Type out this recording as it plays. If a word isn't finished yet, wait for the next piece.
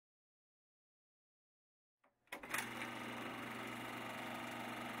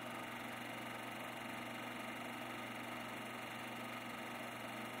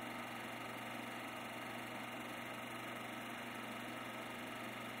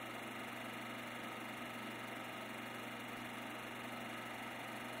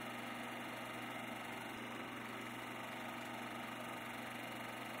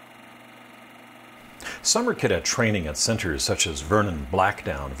Summer cadet training at centers such as Vernon,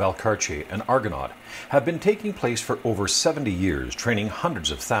 Blackdown, Valcartier, and Argonaut have been taking place for over 70 years, training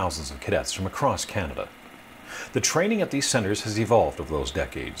hundreds of thousands of cadets from across Canada. The training at these centers has evolved over those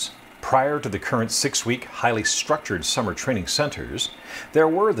decades. Prior to the current 6-week, highly structured summer training centers, there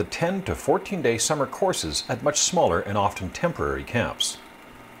were the 10 to 14-day summer courses at much smaller and often temporary camps.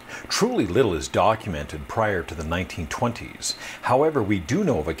 Truly little is documented prior to the 1920s. However, we do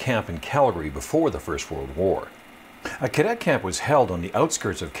know of a camp in Calgary before the First World War. A cadet camp was held on the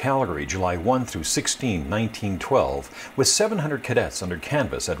outskirts of Calgary July 1 through 16, 1912, with 700 cadets under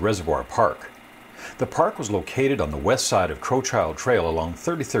canvas at Reservoir Park. The park was located on the west side of Crowchild Trail along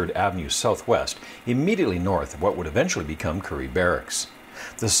 33rd Avenue Southwest, immediately north of what would eventually become Currie Barracks.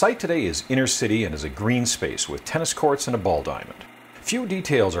 The site today is inner city and is a green space with tennis courts and a ball diamond. Few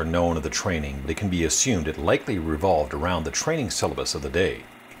details are known of the training, but it can be assumed it likely revolved around the training syllabus of the day.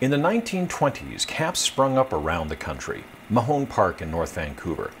 In the 1920s, camps sprung up around the country. Mahone Park in North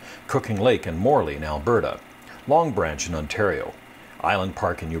Vancouver, Cooking Lake and Morley in Alberta, Long Branch in Ontario, Island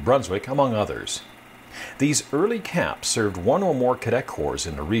Park in New Brunswick, among others. These early camps served one or more cadet corps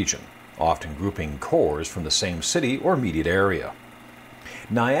in the region, often grouping corps from the same city or immediate area.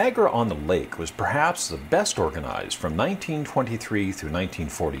 Niagara-on-the-Lake was perhaps the best organized from 1923 through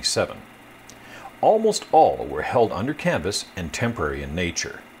 1947. Almost all were held under canvas and temporary in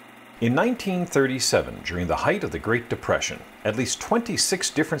nature. In 1937, during the height of the Great Depression, at least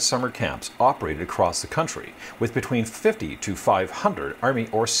 26 different summer camps operated across the country, with between 50 to 500 Army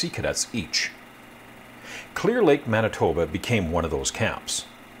or Sea Cadets each. Clear Lake, Manitoba became one of those camps.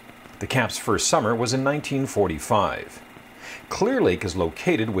 The camp's first summer was in 1945. Clear Lake is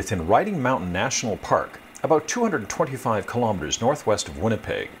located within Riding Mountain National Park, about 225 kilometers northwest of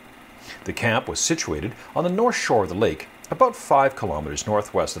Winnipeg. The camp was situated on the north shore of the lake, about 5 kilometers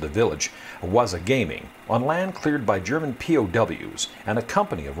northwest of the village of Wasagaming, on land cleared by German POWs and a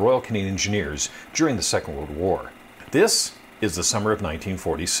company of Royal Canadian Engineers during the Second World War. This is the summer of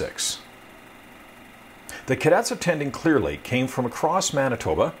 1946. The cadets attending Clear Lake came from across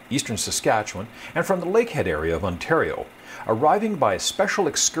Manitoba, eastern Saskatchewan, and from the Lakehead area of Ontario, arriving by a special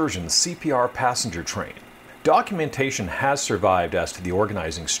excursion CPR passenger train. Documentation has survived as to the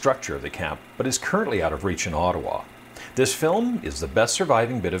organizing structure of the camp, but is currently out of reach in Ottawa. This film is the best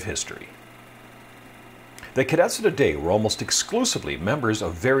surviving bit of history. The cadets of the day were almost exclusively members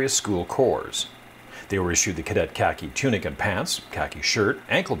of various school corps. They were issued the cadet khaki tunic and pants, khaki shirt,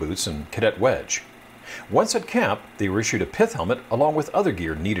 ankle boots, and cadet wedge. Once at camp, they were issued a pith helmet along with other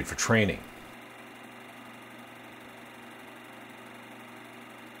gear needed for training.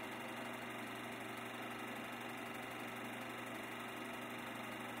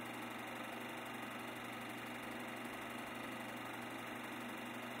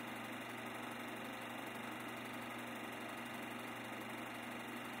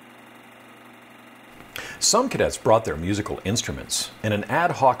 Some cadets brought their musical instruments, and an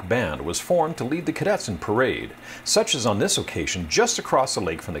ad hoc band was formed to lead the cadets in parade, such as on this occasion just across the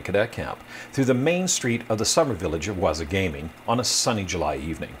lake from the cadet camp, through the main street of the summer village of Wasagaming on a sunny July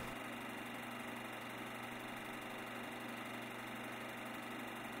evening.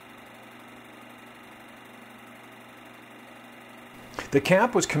 The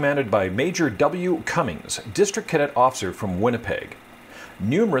camp was commanded by Major W. Cummings, District Cadet Officer from Winnipeg.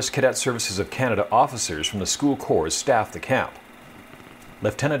 Numerous Cadet Services of Canada officers from the school corps staffed the camp.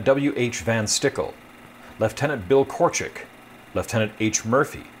 Lieutenant W. H. Van Stickle, Lieutenant Bill Korchik, Lieutenant H.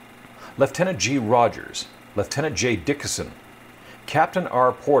 Murphy, Lieutenant G. Rogers, Lieutenant J. Dickinson, Captain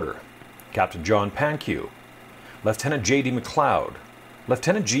R. Porter, Captain John Pankew, Lieutenant J. D. McLeod,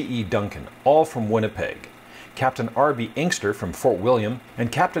 Lieutenant G. E. Duncan, all from Winnipeg, Captain R. B. Inkster from Fort William,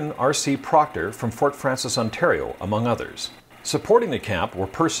 and Captain R. C. Proctor from Fort Frances, Ontario, among others. Supporting the camp were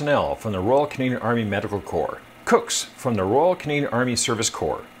personnel from the Royal Canadian Army Medical Corps, cooks from the Royal Canadian Army Service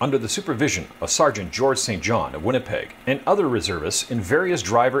Corps under the supervision of Sergeant George St. John of Winnipeg, and other reservists in various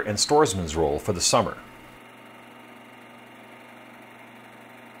driver and storesman's role for the summer.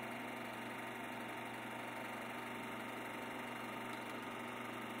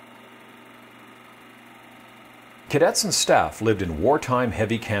 Cadets and staff lived in wartime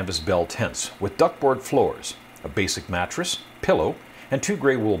heavy canvas bell tents with duckboard floors, a basic mattress, pillow, and 2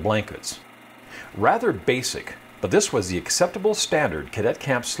 gray wool blankets. Rather basic, but this was the acceptable standard cadet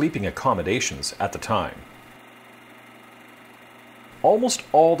camp sleeping accommodations at the time. Almost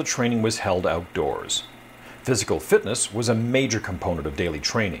all the training was held outdoors. Physical fitness was a major component of daily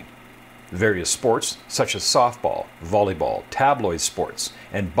training. Various sports, such as softball, volleyball, tabloid sports,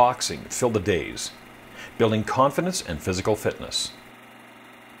 and boxing filled the days, building confidence and physical fitness.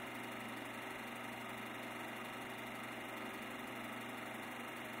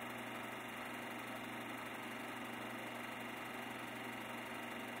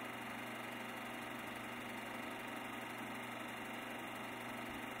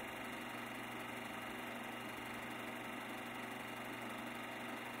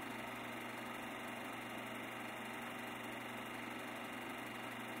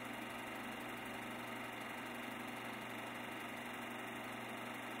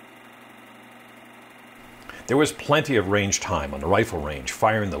 There was plenty of range time on the rifle range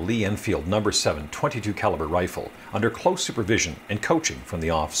firing the Lee Enfield No. 7 .22 caliber rifle under close supervision and coaching from the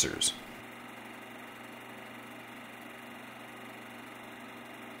officers.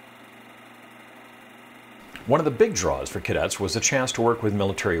 One of the big draws for cadets was the chance to work with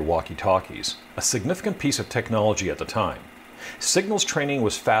military walkie-talkies, a significant piece of technology at the time. Signals training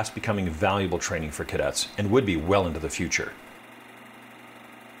was fast becoming valuable training for cadets and would be well into the future.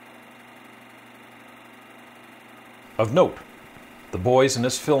 Of note, the boys in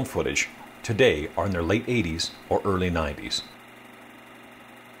this film footage today are in their late 80s or early 90s.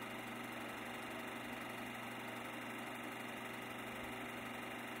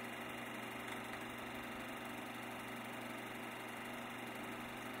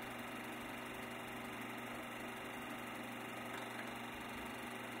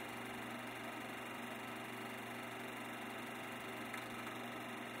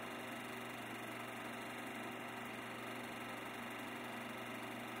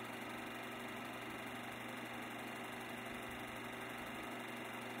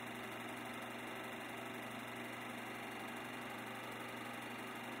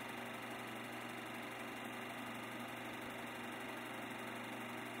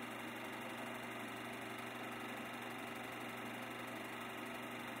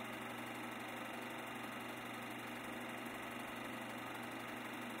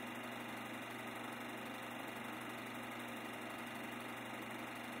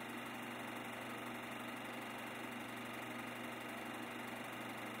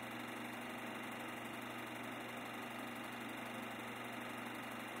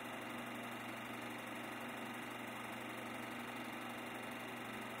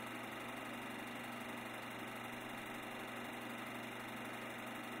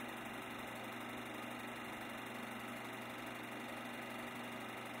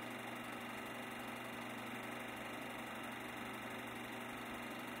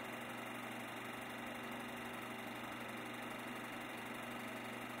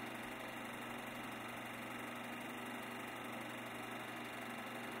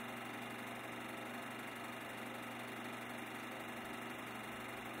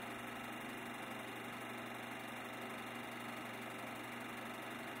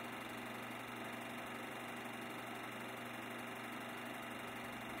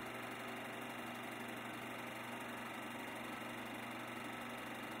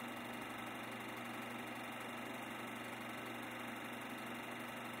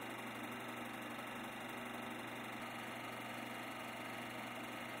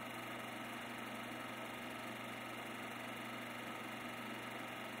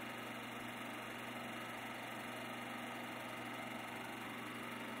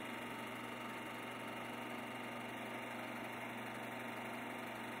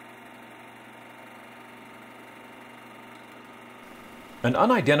 An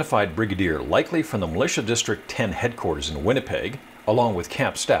unidentified brigadier, likely from the Militia District 10 headquarters in Winnipeg, along with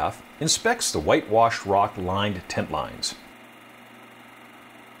camp staff, inspects the whitewashed rock-lined tent lines.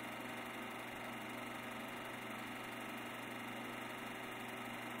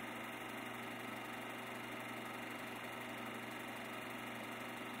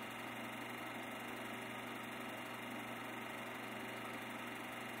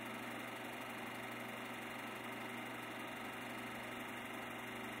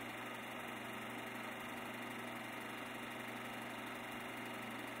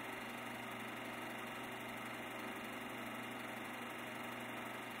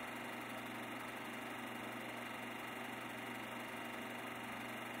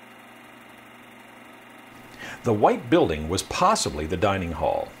 The white building was possibly the dining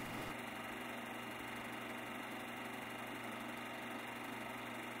hall.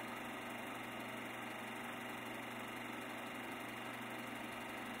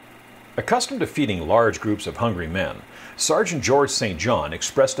 Accustomed to feeding large groups of hungry men, Sergeant George St. John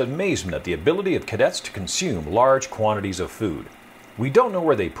expressed amazement at the ability of cadets to consume large quantities of food. "We don't know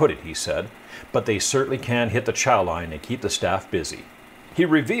where they put it," he said, "but they certainly can hit the chow line and keep the staff busy." He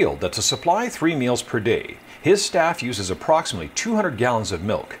revealed that to supply 3 meals per day, his staff uses approximately 200 gallons of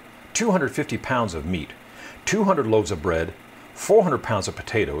milk, 250 pounds of meat, 200 loaves of bread, 400 pounds of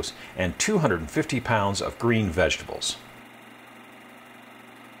potatoes, and 250 pounds of green vegetables.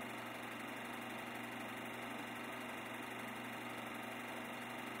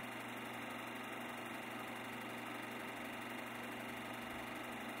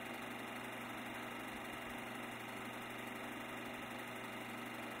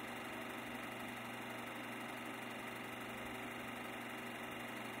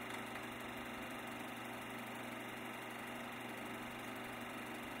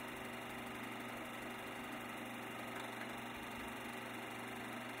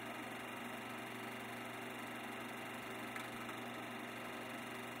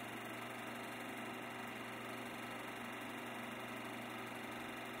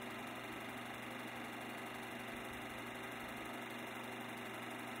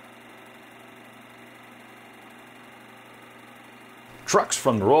 Trucks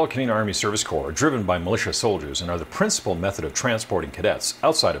from the Royal Canadian Army Service Corps are driven by militia soldiers and are the principal method of transporting cadets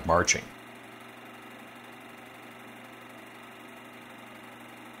outside of marching.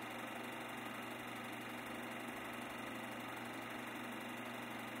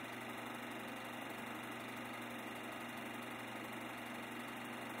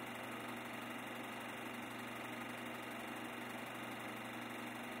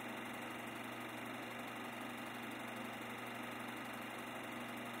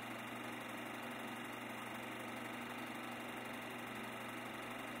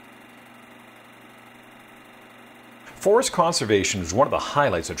 Forest conservation is one of the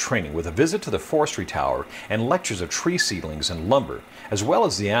highlights of training, with a visit to the forestry tower and lectures of tree seedlings and lumber, as well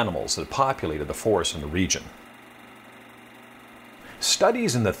as the animals that populated the forest in the region.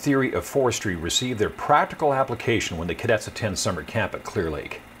 Studies in the theory of forestry receive their practical application when the cadets attend summer camp at Clear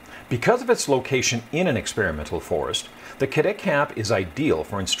Lake. Because of its location in an experimental forest, the cadet camp is ideal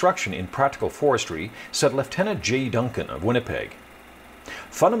for instruction in practical forestry, said Lieutenant J. Duncan of Winnipeg.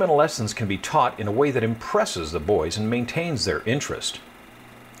 Fundamental lessons can be taught in a way that impresses the boys and maintains their interest.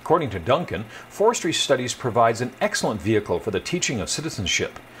 According to Duncan, forestry studies provides an excellent vehicle for the teaching of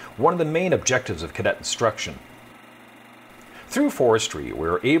citizenship, one of the main objectives of cadet instruction. Through forestry, we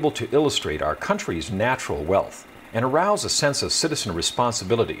are able to illustrate our country's natural wealth and arouse a sense of citizen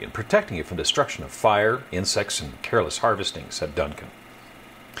responsibility in protecting it from destruction of fire, insects, and careless harvesting, said Duncan.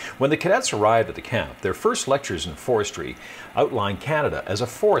 When the cadets arrived at the camp, their first lectures in forestry outlined Canada as a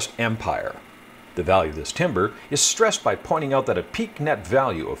forest empire. The value of this timber is stressed by pointing out that a peak net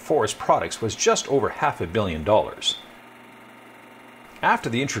value of forest products was just over $500 million. After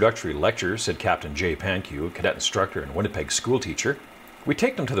the introductory lecture, said Captain J. Pankew, a cadet instructor and Winnipeg schoolteacher, we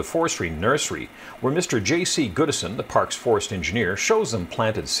take them to the forestry nursery, where Mr. J.C. Goodison, the park's forest engineer, shows them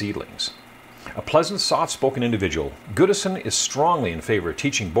planted seedlings. A pleasant, soft-spoken individual, Goodison is strongly in favor of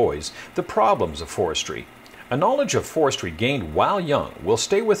teaching boys the problems of forestry. A knowledge of forestry gained while young will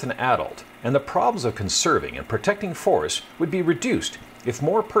stay with an adult, and the problems of conserving and protecting forests would be reduced if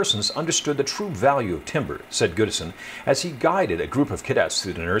more persons understood the true value of timber, said Goodison as he guided a group of cadets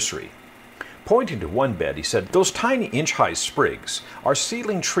through the nursery. Pointing to one bed, he said, "Those tiny inch-high sprigs are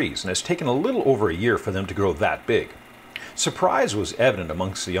seedling trees, and it has taken a little over a year for them to grow that big." Surprise was evident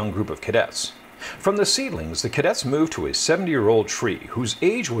amongst the young group of cadets. From the seedlings, the cadets moved to a 70-year-old tree whose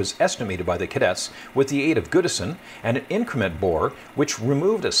age was estimated by the cadets with the aid of Goodison and an increment bore which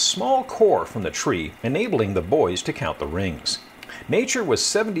removed a small core from the tree, enabling the boys to count the rings. Nature was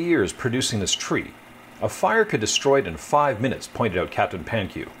 70 years producing this tree. A fire could destroy it in 5 minutes, pointed out Captain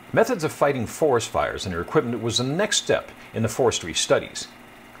Pankew. Methods of fighting forest fires and their equipment was the next step in the forestry studies.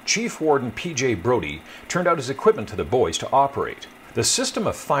 Chief Warden P.J. Brody turned out his equipment to the boys to operate. The system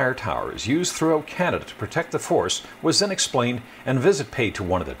of fire towers used throughout Canada to protect the forest was then explained and a visit paid to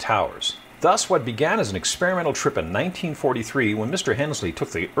one of the towers. Thus, what began as an experimental trip in 1943 when Mr. Hensley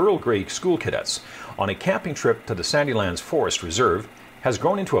took the Earl Grey school cadets on a camping trip to the Sandylands Forest Reserve has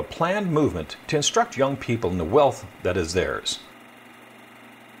grown into a planned movement to instruct young people in the wealth that is theirs.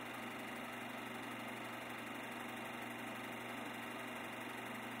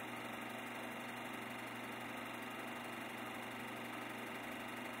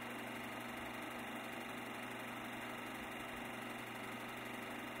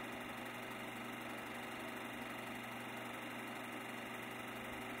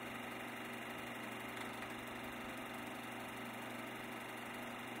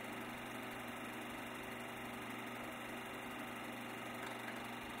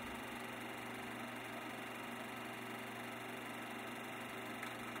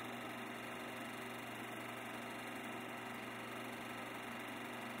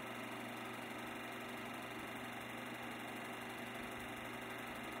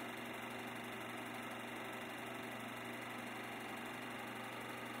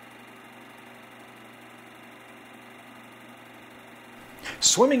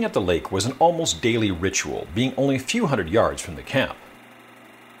 Swimming at the lake was an almost daily ritual, being only a few hundred yards from the camp.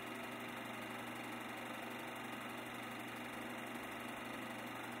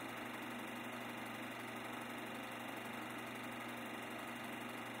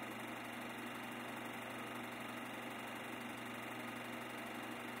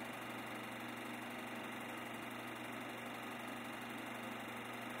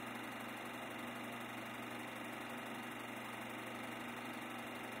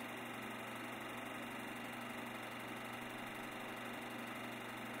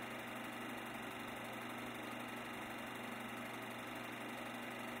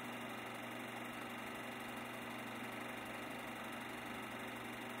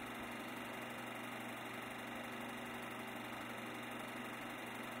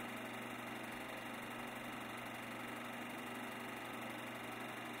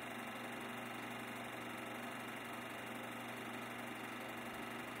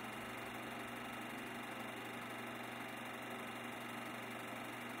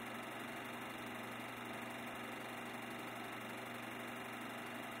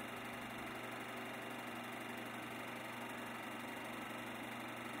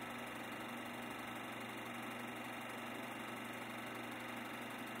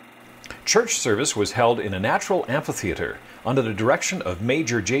 Church service was held in a natural amphitheater under the direction of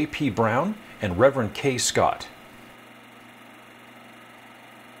Major J.P. Brown and Reverend K. Scott.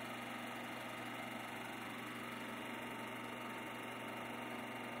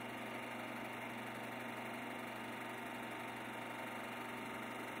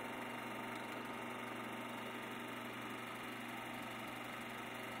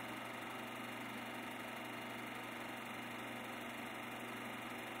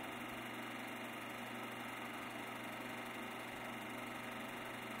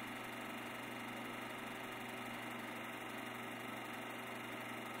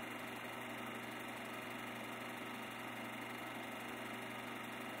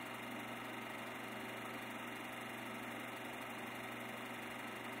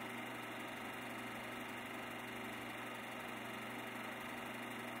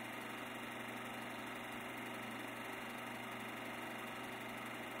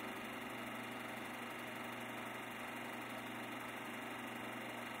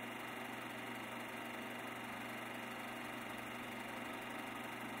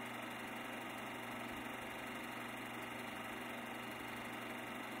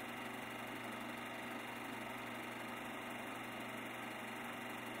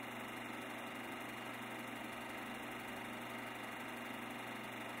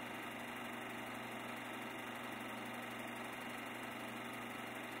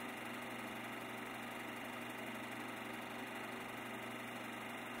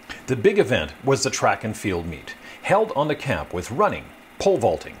 The big event was the track and field meet, held on the camp with running, pole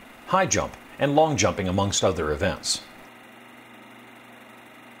vaulting, high jump, and long jumping amongst other events.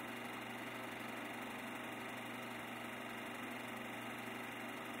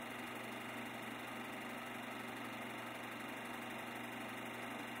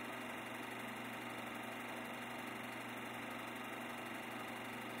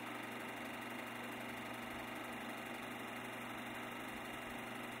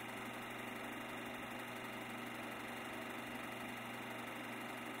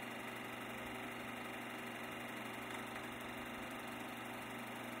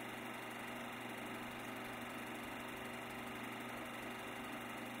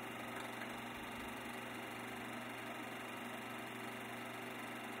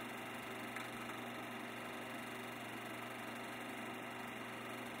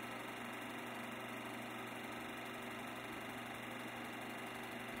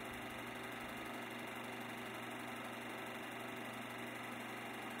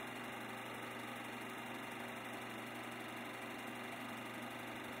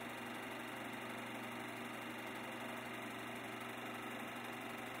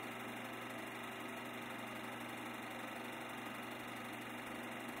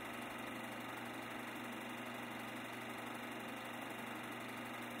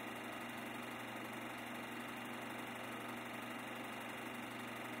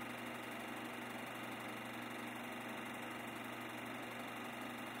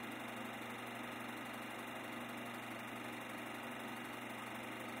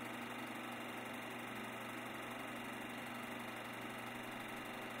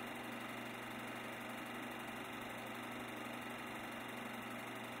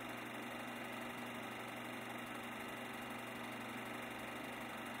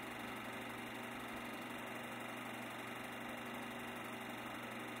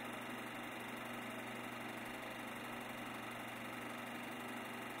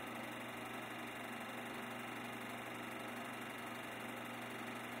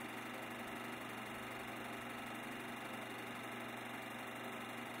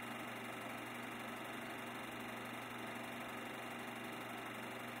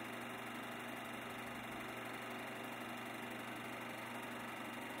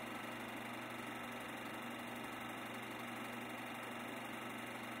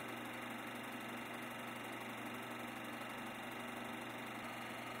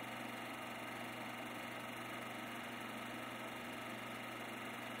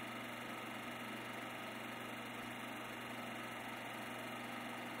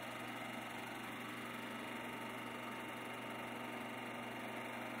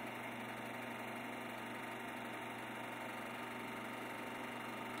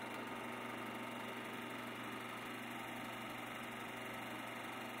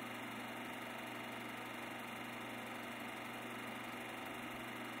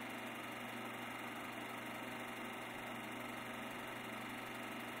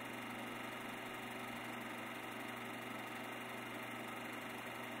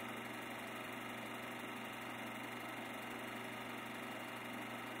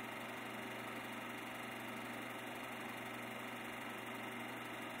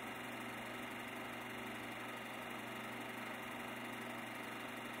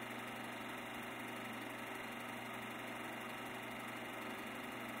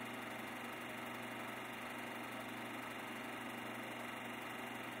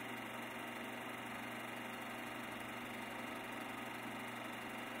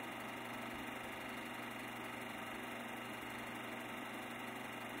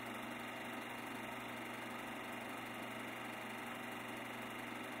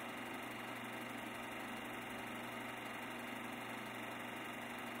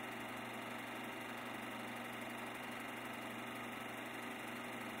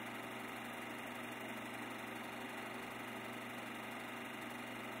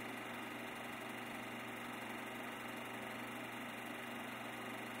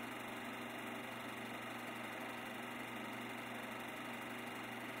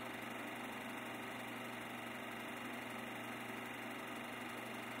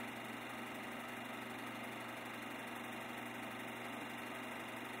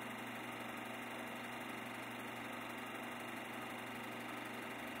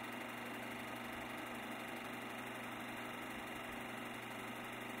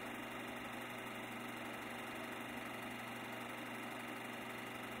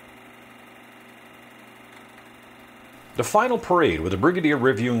 The final parade with the Brigadier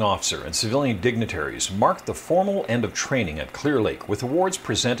Reviewing Officer and civilian dignitaries marked the formal end of training at Clear Lake with awards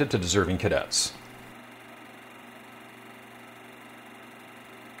presented to deserving cadets.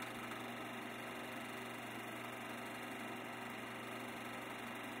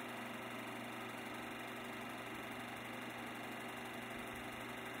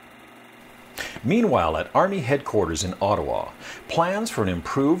 Meanwhile, at Army headquarters in Ottawa, plans for an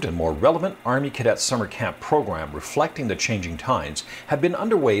improved and more relevant Army Cadet Summer Camp program reflecting the changing times have been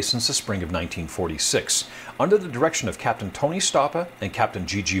underway since the spring of 1946, under the direction of Captain Tony Stoppa and Captain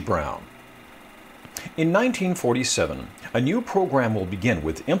G.G. Brown. In 1947, a new program will begin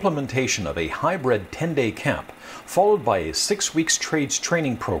with implementation of a hybrid 10-day camp, followed by a 6-week trades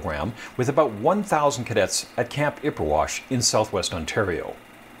training program with about 1,000 cadets at Camp Ipperwash in southwest Ontario.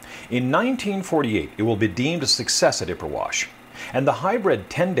 In 1948, it will be deemed a success at Ipperwash, and the hybrid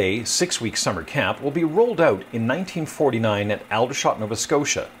 10-day, 6-week summer camp will be rolled out in 1949 at Aldershot, Nova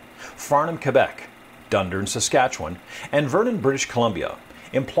Scotia, Farnham, Quebec, Dundurn, Saskatchewan, and Vernon, British Columbia,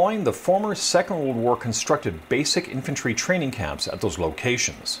 employing the former Second World War constructed basic infantry training camps at those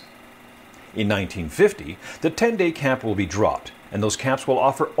locations. In 1950, the 10-day camp will be dropped, and those camps will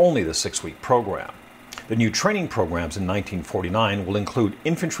offer only the 6-week program. The new training programs in 1949 will include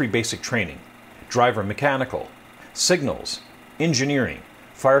infantry basic training, driver mechanical, signals, engineering,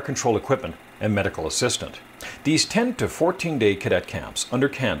 fire control equipment, and medical assistant. These 10 to 14-day cadet camps under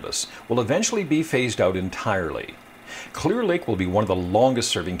canvas will eventually be phased out entirely. Clear Lake will be one of the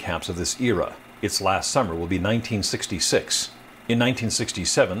longest-serving camps of this era. Its last summer will be 1966. In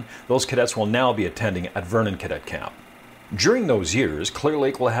 1967, those cadets will now be attending at Vernon Cadet Camp. During those years, Clear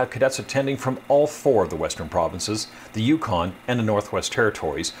Lake will have cadets attending from all 4 of the Western provinces, the Yukon, and the Northwest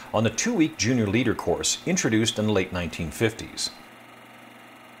Territories on the 2-week Junior Leader course introduced in the late 1950s.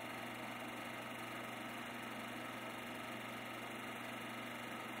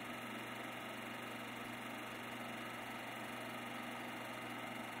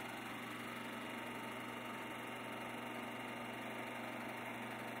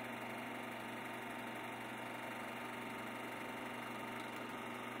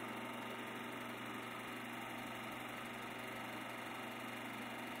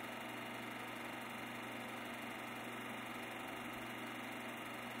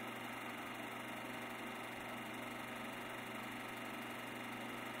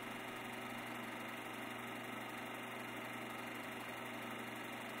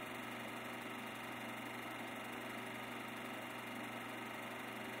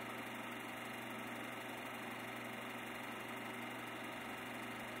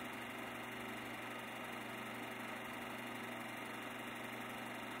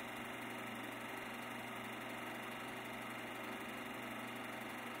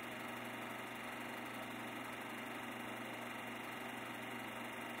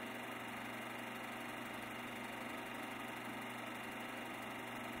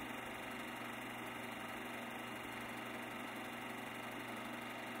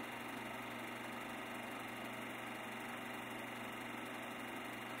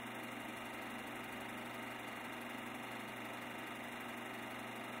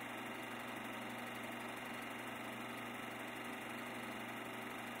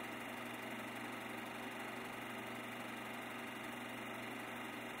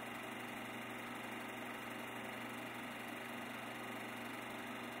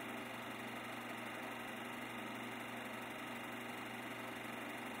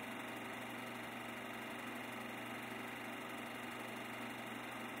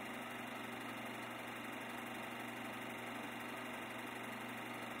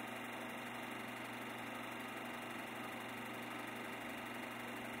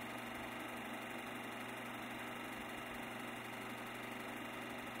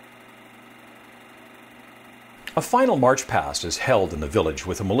 A final march past is held in the village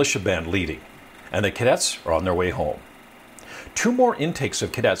with a militia band leading, and the cadets are on their way home. 2 more intakes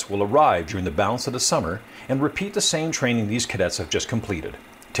of cadets will arrive during the balance of the summer and repeat the same training these cadets have just completed,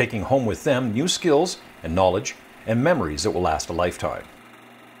 taking home with them new skills and knowledge and memories that will last a lifetime.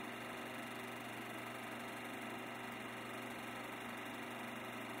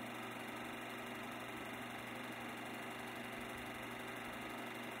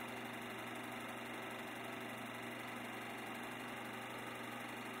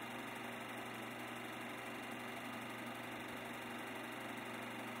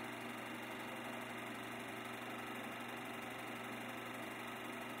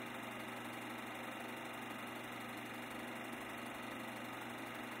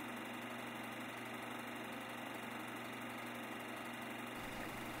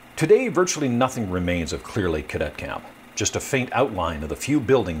 Today, virtually nothing remains of Clear Lake Cadet Camp, just a faint outline of the few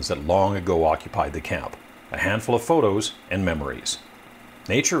buildings that long ago occupied the camp, a handful of photos and memories.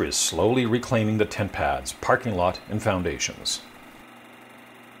 Nature is slowly reclaiming the tent pads, parking lot, and foundations.